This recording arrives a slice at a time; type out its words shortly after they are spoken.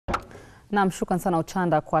Naam, shukran sana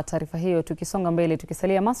Uchanda kwa taarifa hiyo. Tukisonga mbele,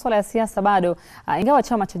 tukisalia masuala ya siasa bado, ingawa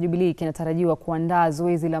chama cha Jubilee kinatarajiwa kuandaa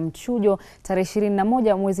zoezi la mchujo tarehe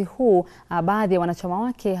 21 mwezi huu, baadhi ya wanachama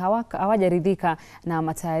wake hawajaridhika na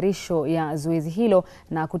matayarisho ya zoezi hilo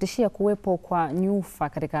na kutishia kuwepo kwa nyufa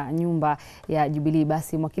katika nyumba ya Jubilee.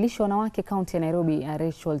 Basi mwakilishi wa wanawake kaunti ya Nairobi,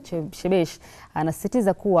 Rachel Shebesh,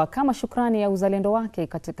 anasisitiza kuwa kama shukrani ya uzalendo wake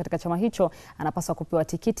katika chama hicho, anapaswa kupewa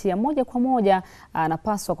tikiti ya moja kwa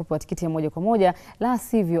moja, la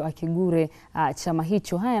sivyo akigure chama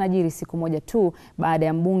hicho. Haya yanajiri siku moja tu baada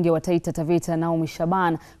ya mbunge wa Taita Taveta Naomi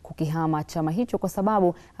Shaban kukihama chama hicho kwa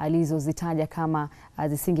sababu alizozitaja kama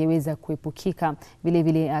zisingeweza kuepukika. Vile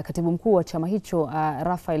vile katibu mkuu wa chama hicho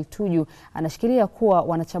RAPHAEL Tuju anashikilia kuwa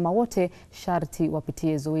wanachama wote sharti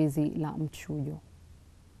wapitie zoezi la mchujo.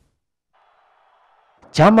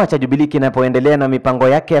 Chama cha Jubilee kinapoendelea na mipango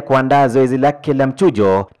yake ya kuandaa zoezi lake la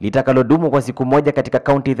mchujo litakalodumu kwa siku moja katika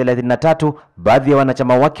kaunti 33, baadhi ya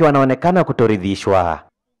wanachama wake wanaonekana kutoridhishwa.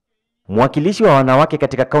 Mwakilishi wa wanawake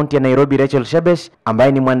katika kaunti ya Nairobi, Rachel Shebesh,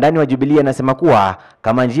 ambaye ni mwandani wa Jubilee, anasema kuwa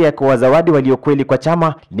kama njia ya kuwazawadi waliokweli kwa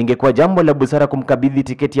chama, lingekuwa jambo la busara kumkabidhi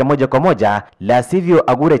tiketi ya moja kwa moja, la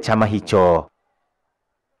sivyo agure chama hicho.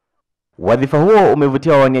 Wadhifa huo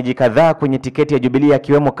umevutia wawaniaji kadhaa kwenye tiketi ya Jubilee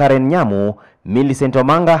akiwemo Karen Nyamu, Millicent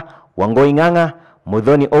Omanga, Wangoi Ng'ang'a,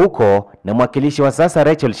 Muthoni Ouko na mwakilishi wa sasa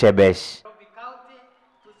Rachel Shebesh.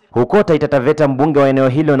 Huko Taita Taveta, mbunge wa eneo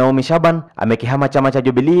hilo Naomi Shaban amekihama chama cha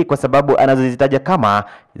Jubilee kwa sababu anazozitaja kama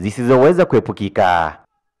zisizoweza kuepukika.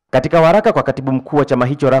 Katika waraka kwa katibu mkuu wa chama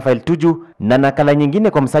hicho RAPHAEL Tuju na nakala nyingine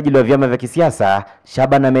kwa msajili wa vyama vya kisiasa,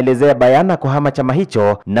 Shaban ameelezea bayana kuhama chama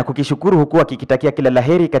hicho na kukishukuru huku akikitakia kila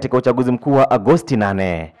laheri katika uchaguzi mkuu wa Agosti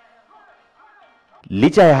 8.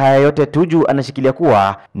 Licha ya haya yote, Tuju anashikilia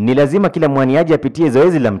kuwa ni lazima kila mwaniaji apitie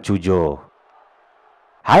zoezi la mchujo.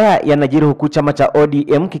 Haya yanajiri huku chama cha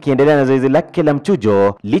ODM kikiendelea na zoezi lake la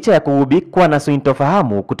mchujo licha ya kugubikwa na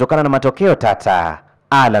sintofahamu kutokana na matokeo tata.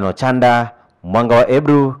 Alan Ochanda, Mwanga wa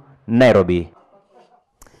Ebru, Nairobi.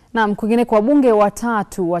 Naam, kwingine kwa wabunge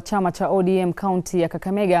watatu wa chama cha ODM kaunti ya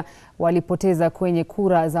Kakamega walipoteza kwenye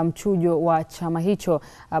kura za mchujo wa chama hicho.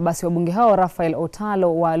 Basi wabunge hao Raphael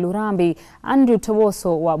OTALO wa LURAMBI, Andrew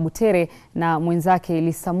TOBOSO wa BUTERE na mwenzake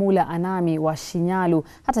LISAMULA ANAMI wa SHINYALU,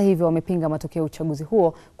 hata hivyo wamepinga matokeo ya uchaguzi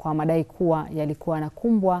huo kwa madai kuwa yalikuwa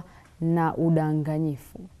yanakumbwa na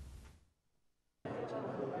udanganyifu.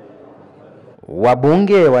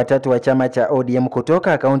 Wabunge watatu wa chama cha ODM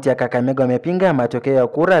kutoka kaunti ya Kakamega wamepinga matokeo ya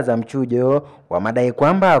kura za mchujo wa madai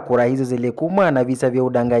kwamba kura hizo zilikumbwa na visa vya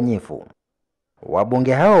udanganyifu.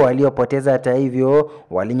 Wabunge hao waliopoteza, hata hivyo,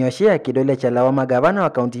 walinyoshea kidole cha lawama gavana wa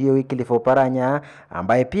kaunti hiyo Wycliffe Oparanya,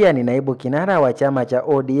 ambaye pia ni naibu kinara wa chama cha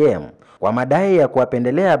ODM, kwa madai ya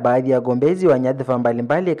kuwapendelea baadhi ya wagombezi wa nyadhifa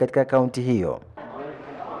mbalimbali katika kaunti hiyo.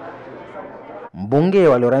 Mbunge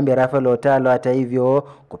wa LURAMBI Raphael OTALO, hata hivyo,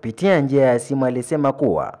 kupitia njia ya simu alisema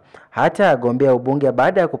kuwa hata agombea ubunge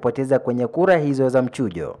baada ya kupoteza kwenye kura hizo za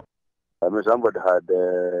mchujo. Somebody had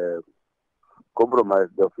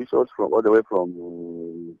compromised the officials from all the way from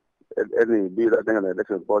any bill that an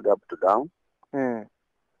election board up to down.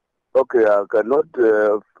 Okay, I cannot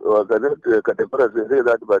categorically say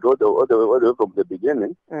that, but all the way from the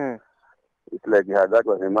beginning, it's like he had that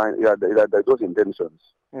one in mind. He had those intentions.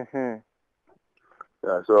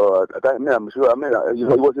 So I'm sure. I mean, he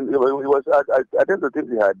was. I tend to think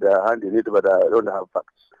he had a hand in it, but I don't have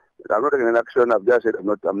facts. I'm not taking an action. I've just said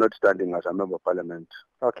I'm not standing as a member of parliament.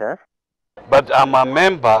 Okay. But I'm a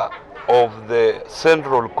member of the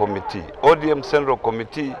Central Committee. ODM Central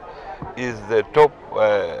Committee is the top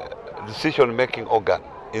decision-making organ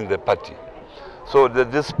in the party. So the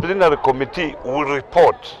disciplinary committee will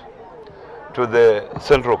report to the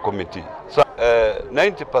Central Committee. So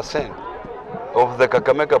 90% of the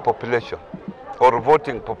Kakamega population or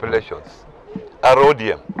voting populations are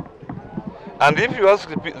ODM. And if you ask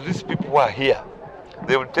these people who are here,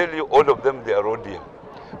 they will tell you all of them they are ODM.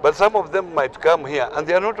 But some of them might come here and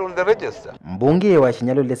they are not on the register. Mbunge wa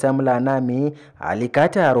SHINYALU LISAMULA ANAMI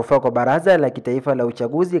alikata rufaa kwa baraza la kitaifa la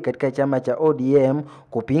uchaguzi katika chama cha ODM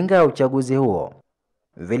kupinga uchaguzi huo.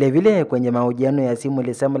 Vile kwenye mahojiano ya simu,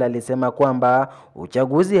 LISAMULA alisema kwamba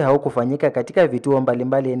uchaguzi haukufanyika katika vituo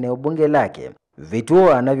mbalimbali eneo bunge lake,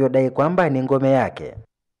 vituo anavyodai kwamba ni ngome yake.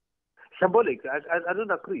 Symbolic. I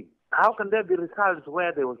don't agree. How can there be results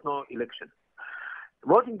where there was no election?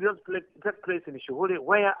 Voting did not take place in Shughuli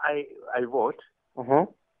where I vote.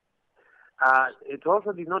 It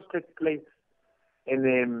also did not take place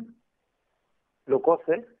in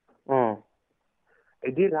Lokose.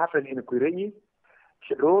 It did happen in KWENYE.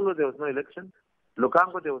 Shirolo, there was no election.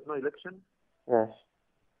 Lokango, there was no election. Yes.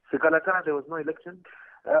 Sikalakana, there was no election.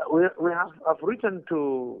 I've written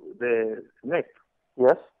to the NEC.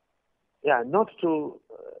 Yes. Yeah, not to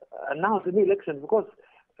announce any election because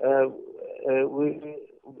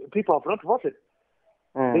people have not voted.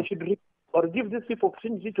 They should or give these people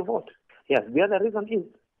opportunity to vote. Yes, the other reason is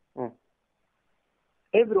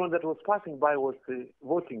everyone that was passing by was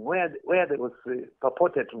voting. Where there was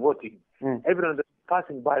purported voting, everyone that was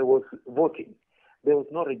passing by was voting. There was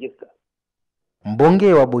no register.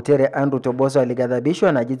 Mbunge wa Butere Andrew Toboso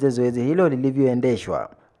alighadhabishwa na jinsi zoezi hilo lilivyoendeshwa.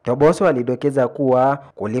 Toboso alidokeza kuwa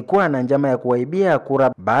kulikuwa na njama ya kuwaibia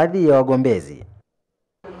kura baadhi ya wagombezi.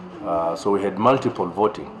 So we had multiple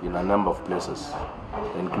voting in a number of places,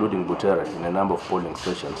 including Butere, in a number of polling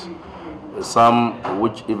stations. Some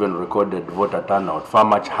which even recorded voter turnout far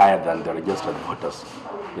much higher than the registered voters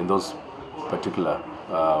in those particular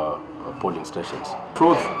polling stations.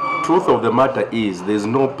 Truth of the matter is there is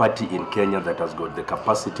no party in Kenya that has got the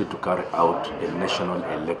capacity to carry out a national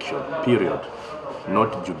election, period.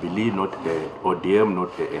 Not Jubilee, not ODM,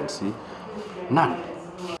 not ANC, none.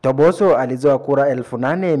 Toboso alizoa kura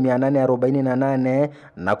 8,848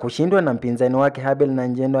 na kushindwa na mpinzani wake Habel na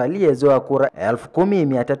Njendo aliyezoa kura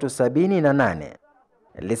 10,378.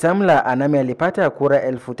 LISAMULA ANAMI alipata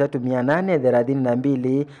kura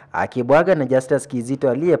 3,832 akibwaga na Justus Kizito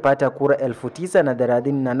aliyepata kura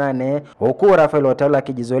 9,038 huku RAPHAEL OTALO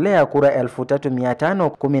akijizolea kura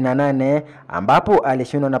 3,518 ambapo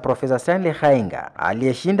alishindwa na Profesa Stanley Hainga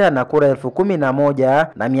aliyeshinda na kura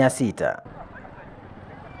 11,600.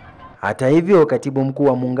 Hata hivyo, katibu mkuu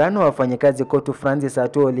wa muungano wa wafanyakazi KOTU Francis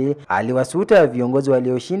Atoli aliwasuta viongozi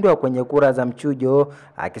walioshindwa kwenye kura za mchujo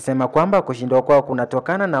akisema kwamba kushindwa kwao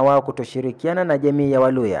kunatokana na wao kutoshirikiana na jamii ya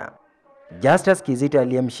Waluya. Justus Kizito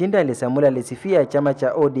aliyemshinda LISAMULA alisifia chama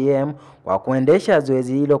cha ODM kwa kuendesha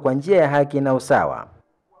zoezi hilo kwa njia ya haki na usawa.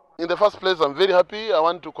 In the first place, I'm very happy. I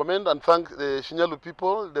want to commend and thank the SHINYALU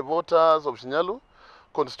people, the voters of SHINYALU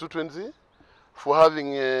constituency, for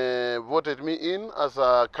having voted me in as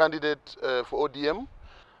a candidate for ODM,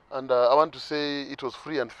 and I want to say it was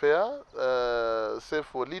free and fair, save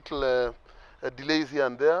for little delays here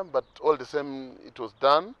and there, but all the same it was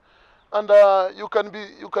done, and you can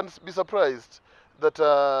be surprised that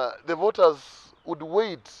the voters would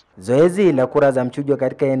wait. Zoezi la kura za mchujo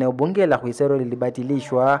katika eneo bunge la Khwisero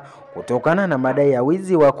lilibatilishwa kutokana na madai ya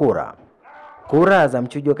wizi wa kura. Kura za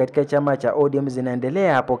mchujo katika chama cha ODM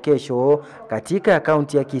zinaendelea hapo kesho katika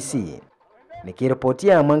kaunti ya Kisii.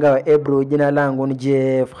 Nikiripotia Mwanga wa Ebru, jina langu ni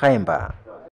Jeff Haimba.